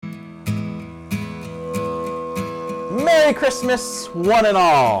Merry Christmas, one and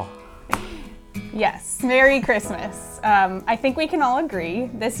all. Yes, Merry Christmas. I think we can all agree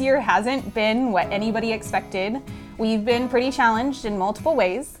this year hasn't been what anybody expected. We've been pretty challenged in multiple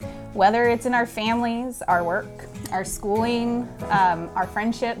ways, whether it's in our families, our work, our schooling, our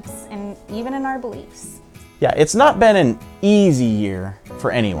friendships, and even in our beliefs. Yeah, it's not been an easy year for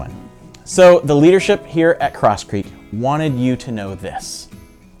anyone. So the leadership here at Cross Creek wanted you to know this.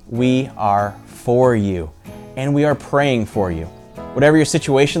 We are for you, and we are praying for you. Whatever your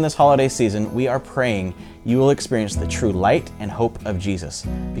situation this holiday season, we are praying you will experience the true light and hope of Jesus,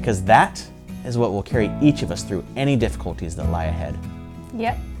 because that is what will carry each of us through any difficulties that lie ahead.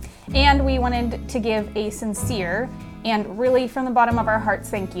 Yep. And we wanted to give a sincere and really from the bottom of our hearts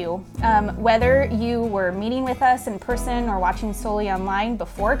thank you. Whether you were meeting with us in person or watching solely online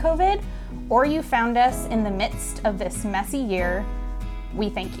before COVID, or you found us in the midst of this messy year, we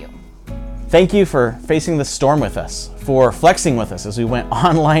thank you. Thank you for facing the storm with us, for flexing with us as we went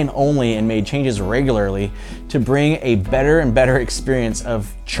online only and made changes regularly to bring a better and better experience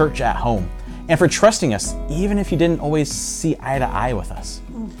of church at home, and for trusting us even if you didn't always see eye to eye with us.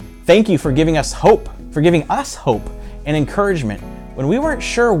 Thank you for giving us hope and encouragement when we weren't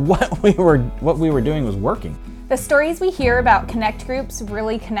sure what we were doing was working. The stories we hear about connect groups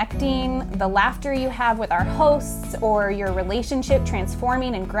really connecting, the laughter you have with our hosts, or your relationship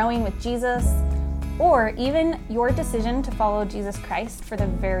transforming and growing with Jesus, or even your decision to follow Jesus Christ for the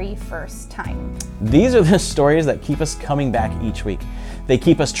very first time. These are the stories that keep us coming back each week. They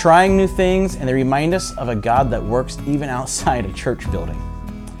keep us trying new things, and they remind us of a God that works even outside a church building.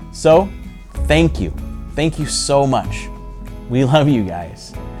 So, thank you. Thank you so much. We love you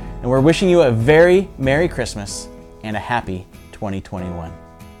guys. And we're wishing you a very Merry Christmas and a happy 2021.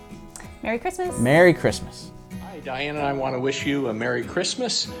 Merry Christmas. Merry Christmas. Hi, Diane and I want to wish you a Merry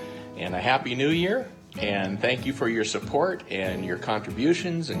Christmas and a Happy New Year. And thank you for your support and your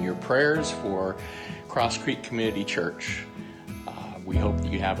contributions and your prayers for Cross Creek Community Church. We hope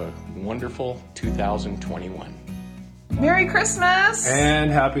you have a wonderful 2021. Merry Christmas! And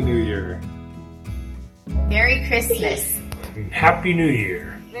Happy New Year. Merry Christmas. Happy New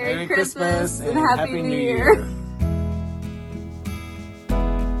Year. Merry Christmas and Happy New Year.